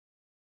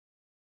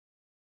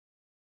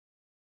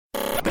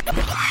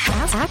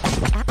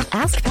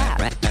AskPat.com.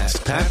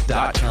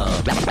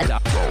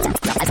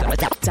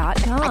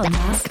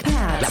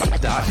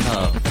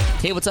 AskPat.com.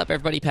 Hey, what's up,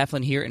 everybody? Pat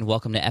Flynn here, and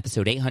welcome to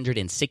episode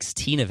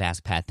 816 of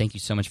Ask Pat. Thank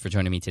you so much for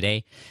joining me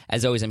today.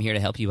 As always, I'm here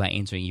to help you by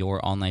answering your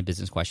online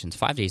business questions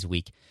 5 days a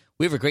week.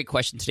 We have a great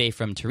question today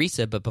from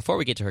Teresa, but before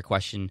we get to her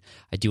question,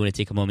 I do want to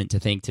take a moment to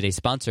thank today's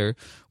sponsor,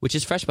 which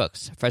is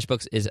FreshBooks.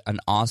 FreshBooks is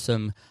an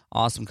awesome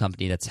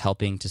company that's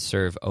helping to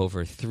serve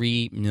over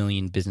 3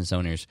 million business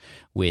owners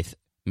with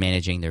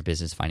managing their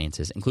business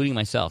finances, including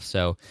myself.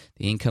 So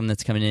the income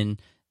that's coming in,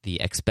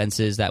 the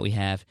expenses that we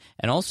have,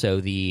 and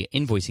also the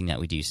invoicing that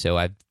we do. So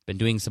I've been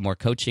doing some more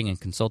coaching and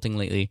consulting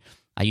lately.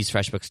 I use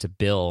FreshBooks to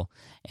bill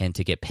and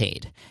to get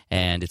paid.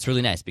 And it's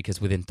really nice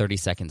because within 30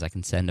 seconds, I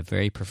can send a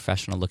very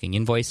professional looking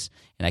invoice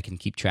and I can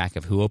keep track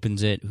of who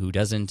opens it, who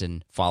doesn't,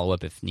 and follow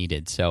up if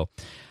needed. So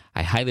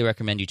I highly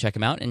recommend you check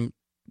them out. And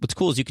what's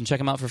cool is you can check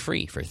them out for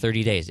free for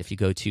 30 days if you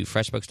go to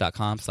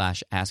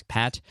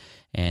freshbooks.com/askpat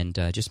and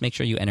just make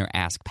sure you enter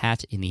Ask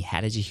Pat in the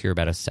How Did You Hear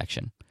About Us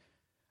section.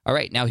 All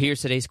right, now here's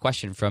today's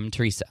question from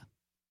Teresa.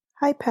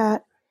 Hi,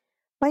 Pat.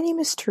 My name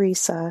is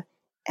Teresa,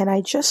 and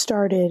I just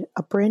started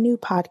a brand new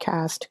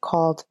podcast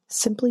called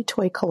Simply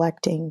Toy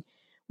Collecting,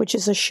 which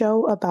is a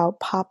show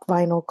about pop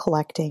vinyl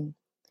collecting.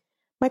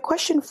 My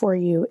question for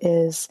you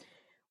is,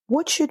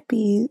 what should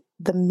be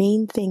the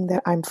main thing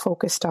that I'm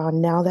focused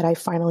on now that I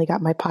finally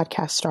got my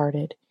podcast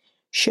started?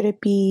 Should it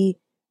be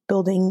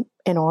building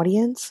an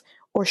audience,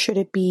 or should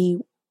it be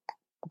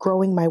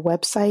growing my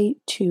website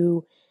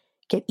to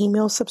get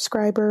email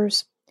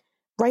subscribers?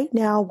 Right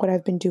now, what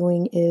I've been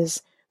doing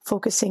is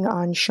focusing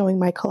on showing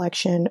my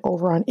collection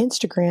over on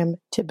Instagram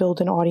to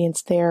build an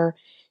audience there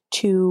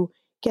to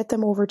get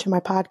them over to my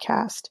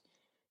podcast.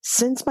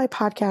 Since my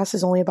podcast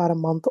is only about a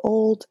month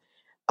old,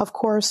 of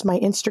course, my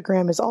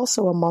Instagram is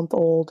also a month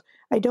old.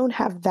 I don't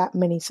have that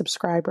many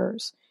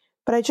subscribers,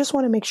 but I just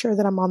want to make sure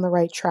that I'm on the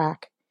right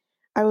track.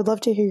 I would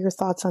love to hear your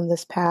thoughts on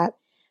this, Pat.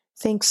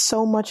 Thanks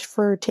so much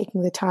for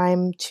taking the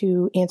time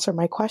to answer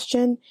my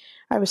question.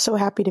 I was so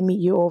happy to meet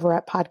you over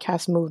at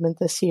Podcast Movement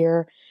this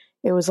year.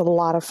 It was a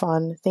lot of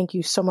fun. Thank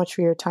you so much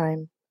for your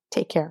time.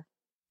 Take care.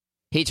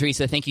 Hey,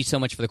 Teresa, thank you so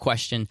much for the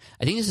question.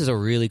 I think this is a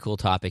really cool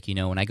topic. You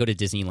know, when I go to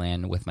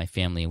Disneyland with my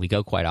family, and we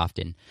go quite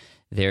often,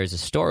 there's a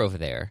store over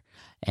there.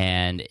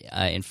 And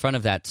in front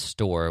of that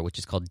store, which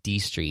is called D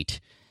Street,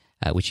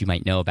 which you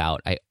might know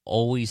about, I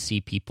always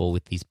see people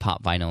with these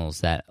pop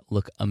vinyls that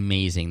look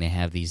amazing. They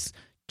have these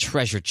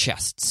treasure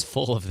chests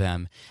full of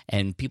them,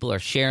 and people are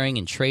sharing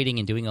and trading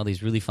and doing all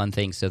these really fun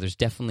things. So there's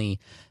definitely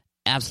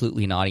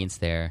absolutely an audience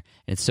there,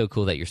 and it's so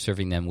cool that you're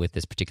serving them with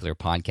this particular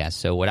podcast.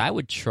 So what I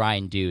would try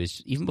and do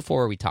is, even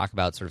before we talk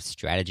about sort of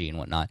strategy and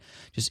whatnot,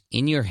 just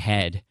in your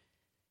head,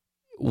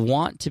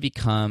 want to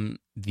become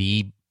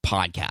the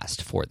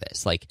podcast for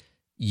this. Like,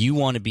 you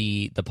want to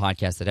be the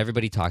podcast that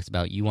everybody talks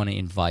about. You want to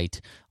invite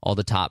all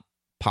the top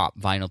pop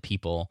vinyl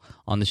people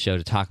on the show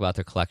to talk about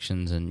their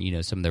collections and, you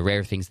know, some of the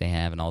rare things they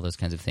have and all those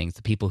kinds of things.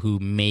 The people who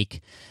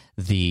make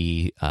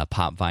the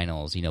pop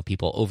vinyls, you know,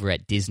 people over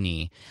at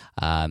Disney,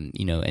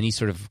 you know, any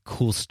sort of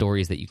cool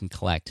stories that you can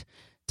collect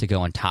to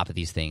go on top of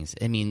these things.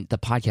 I mean, the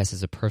podcast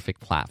is a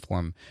perfect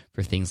platform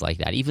for things like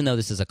that. Even though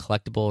this is a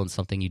collectible and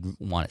something you'd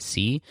want to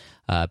see,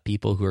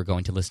 people who are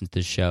going to listen to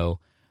this show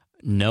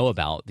know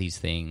about these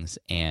things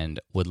and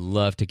would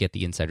love to get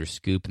the insider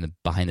scoop and the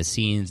behind the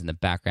scenes and the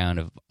background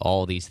of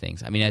all these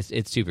things. I mean,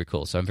 it's super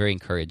cool. So I'm very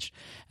encouraged,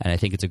 and I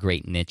think it's a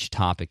great niche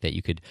topic that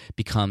you could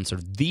become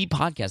sort of the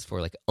podcast for.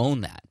 Like,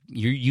 own that.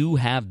 You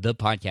have the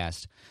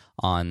podcast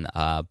on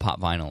pop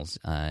vinyls,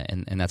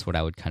 and that's what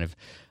I would kind of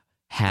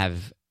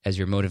have as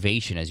your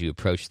motivation as you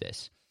approach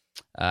this.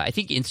 I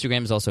think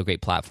Instagram is also a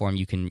great platform.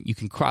 You can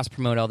cross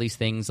promote all these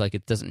things. Like,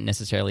 it doesn't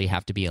necessarily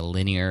have to be a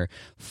linear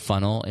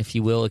funnel, if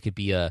you will. It could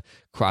be a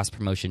cross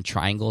promotion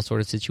triangle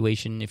sort of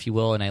situation, if you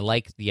will. And I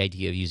like the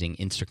idea of using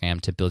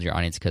Instagram to build your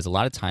audience, because a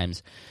lot of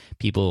times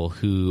people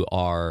who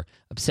are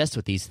obsessed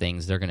with these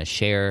things, they're going to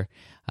share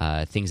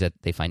things that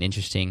they find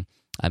interesting.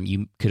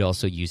 You could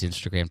also use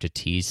Instagram to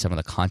tease some of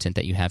the content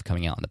that you have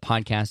coming out on the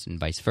podcast and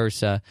vice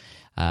versa,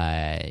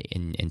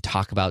 and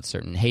talk about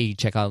certain, hey,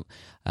 check out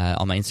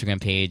on my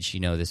Instagram page, you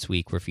know, this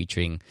week we're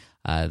featuring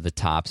the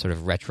top sort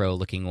of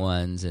retro-looking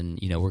ones, and,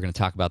 you know, we're going to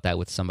talk about that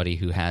with somebody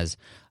who has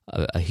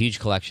a huge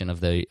collection of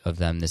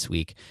them this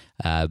week,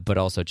 but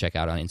also check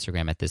out on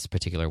Instagram at this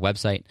particular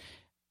website.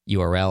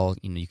 URL,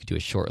 you know, you could do a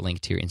short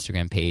link to your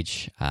Instagram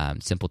page,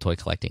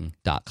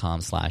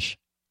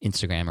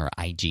 simpletoycollecting.com/Instagram or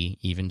IG,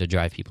 even, to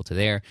drive people to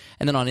there.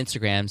 And then on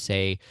Instagram,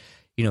 say,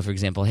 you know, for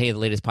example, hey, the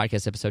latest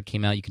podcast episode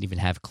came out. You can even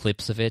have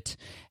clips of it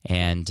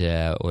and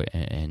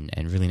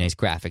really nice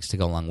graphics to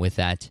go along with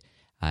that,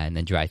 and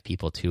then drive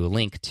people to a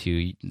link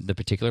to the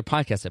particular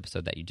podcast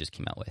episode that you just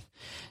came out with.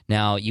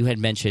 Now, you had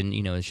mentioned,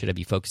 you know, should I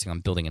be focusing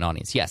on building an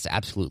audience? Yes,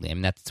 absolutely. I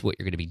mean, that's what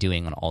you're going to be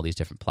doing on all these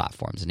different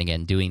platforms. And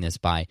again, doing this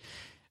by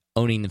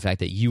owning the fact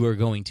that you are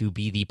going to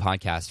be the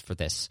podcast for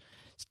this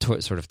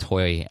sort of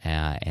toy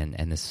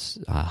and this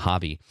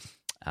hobby.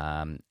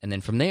 And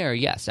then from there,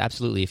 yes,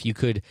 absolutely. If you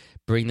could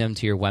bring them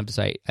to your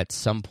website at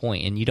some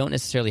point, and you don't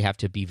necessarily have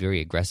to be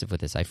very aggressive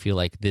with this. I feel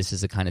like this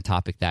is the kind of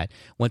topic that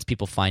once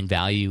people find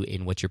value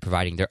in what you're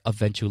providing, they're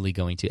eventually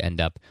going to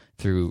end up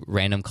through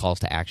random calls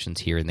to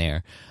actions here and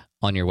there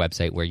on your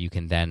website where you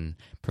can then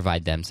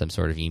provide them some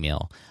sort of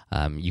email.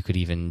 You could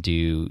even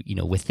do,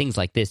 with things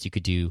like this, you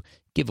could do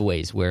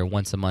giveaways where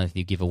once a month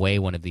you give away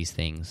one of these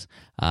things.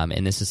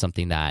 And this is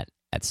something that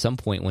at some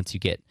point, once you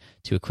get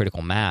to a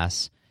critical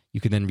mass, you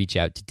can then reach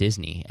out to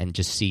Disney and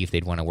just see if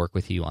they'd want to work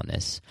with you on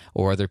this,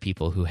 or other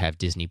people who have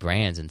Disney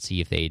brands and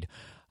see if they'd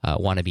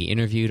want to be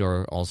interviewed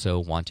or also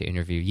want to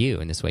interview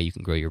you. And this way you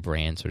can grow your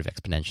brand sort of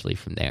exponentially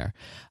from there.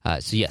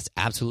 So yes,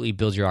 absolutely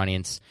build your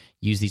audience,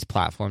 use these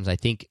platforms. I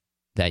think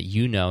that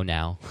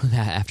now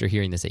that after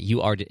hearing this, that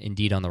you are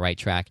indeed on the right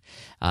track.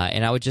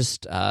 And I would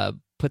just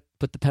put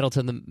the pedal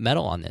to the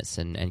metal on this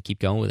and keep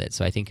going with it.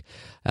 So I think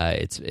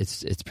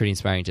it's pretty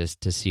inspiring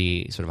just to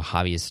see sort of a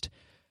hobbyist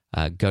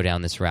go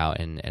down this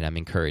route, and I'm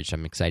encouraged.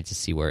 I'm excited to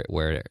see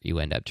where you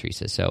end up,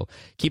 Teresa. So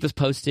keep us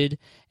posted,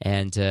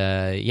 and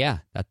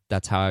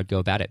that's how I would go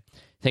about it.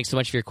 Thanks so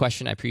much for your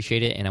question. I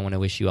appreciate it, and I want to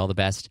wish you all the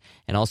best,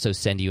 and also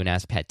send you an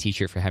Ask Pat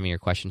t-shirt for having your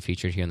question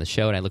featured here on the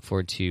show, and I look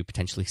forward to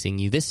potentially seeing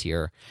you this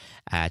year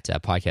at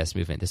Podcast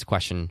Movement. This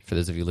question, for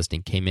those of you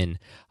listening, came in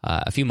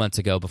a few months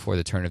ago before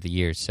the turn of the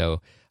year, so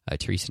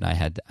Teresa and I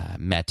had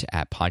met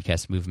at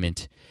Podcast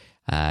Movement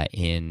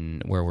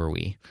in, where were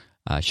we?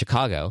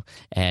 Chicago,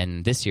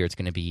 and this year it's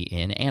going to be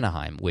in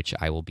Anaheim, which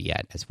I will be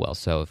at as well.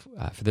 So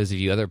for those of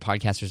you other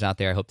podcasters out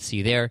there, I hope to see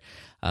you there.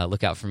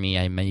 Look out for me.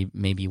 I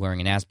may be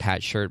wearing an Ask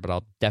Pat shirt, but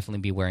I'll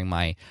definitely be wearing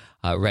my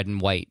red and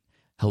white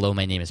 "Hello,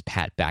 my name is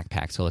Pat"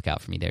 backpack, so look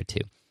out for me there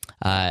too.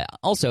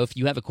 Also, if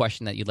you have a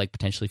question that you'd like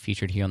potentially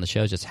featured here on the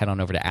show, just head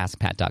on over to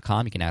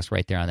askpat.com. You can ask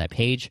right there on that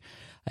page.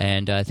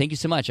 And thank you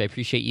so much. I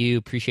appreciate you.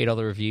 Appreciate all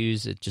the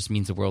reviews. It just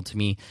means the world to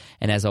me.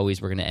 And as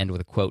always, we're going to end with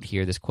a quote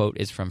here. This quote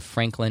is from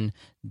Franklin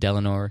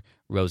Delano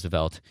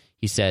Roosevelt.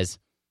 He says,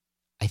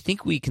 "I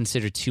think we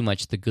consider too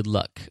much the good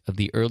luck of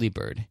the early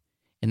bird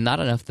and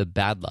not enough the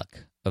bad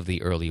luck of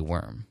the early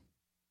worm."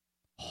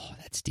 Oh,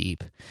 that's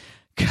deep.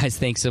 Guys,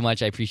 thanks so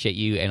much. I appreciate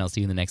you, and I'll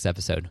see you in the next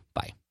episode.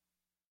 Bye.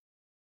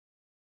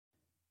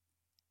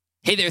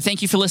 Hey there,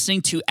 thank you for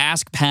listening to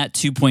Ask Pat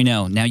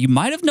 2.0. Now, you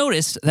might have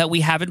noticed that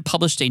we haven't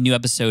published a new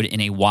episode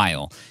in a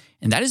while,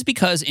 and that is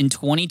because in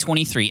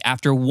 2023,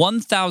 after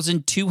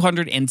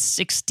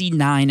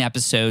 1,269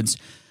 episodes,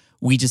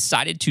 we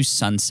decided to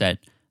sunset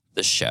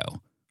the show.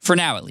 For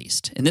now, at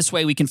least. In this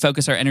way, we can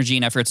focus our energy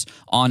and efforts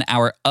on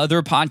our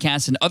other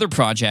podcasts and other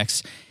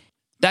projects.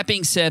 That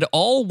being said,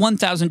 all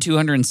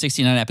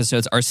 1,269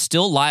 episodes are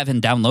still live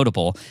and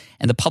downloadable,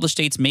 and the published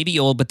dates may be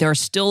old, but there are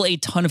still a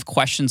ton of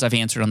questions I've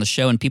answered on the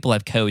show and people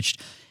I've coached.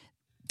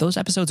 Those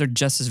episodes are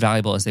just as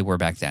valuable as they were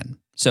back then.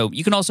 So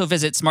you can also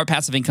visit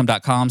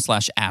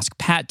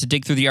smartpassiveincome.com/askpat to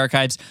dig through the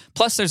archives.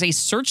 Plus, there's a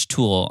search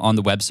tool on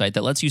the website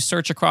that lets you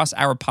search across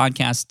our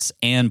podcasts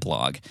and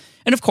blog.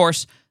 And of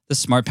course, the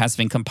Smart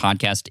Passive Income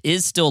podcast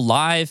is still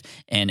live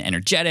and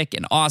energetic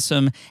and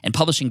awesome and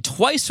publishing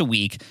twice a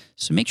week.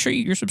 So make sure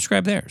you're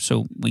subscribed there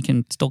so we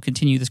can still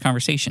continue this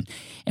conversation.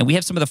 And we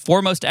have some of the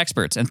foremost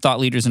experts and thought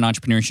leaders in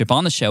entrepreneurship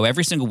on the show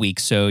every single week,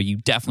 so you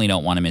definitely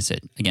don't want to miss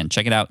it. Again,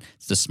 check it out.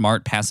 It's the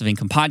Smart Passive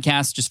Income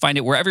podcast. Just find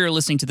it wherever you're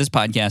listening to this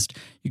podcast.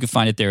 You can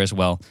find it there as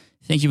well.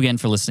 Thank you again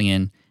for listening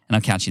in, and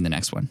I'll catch you in the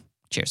next one.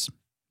 Cheers.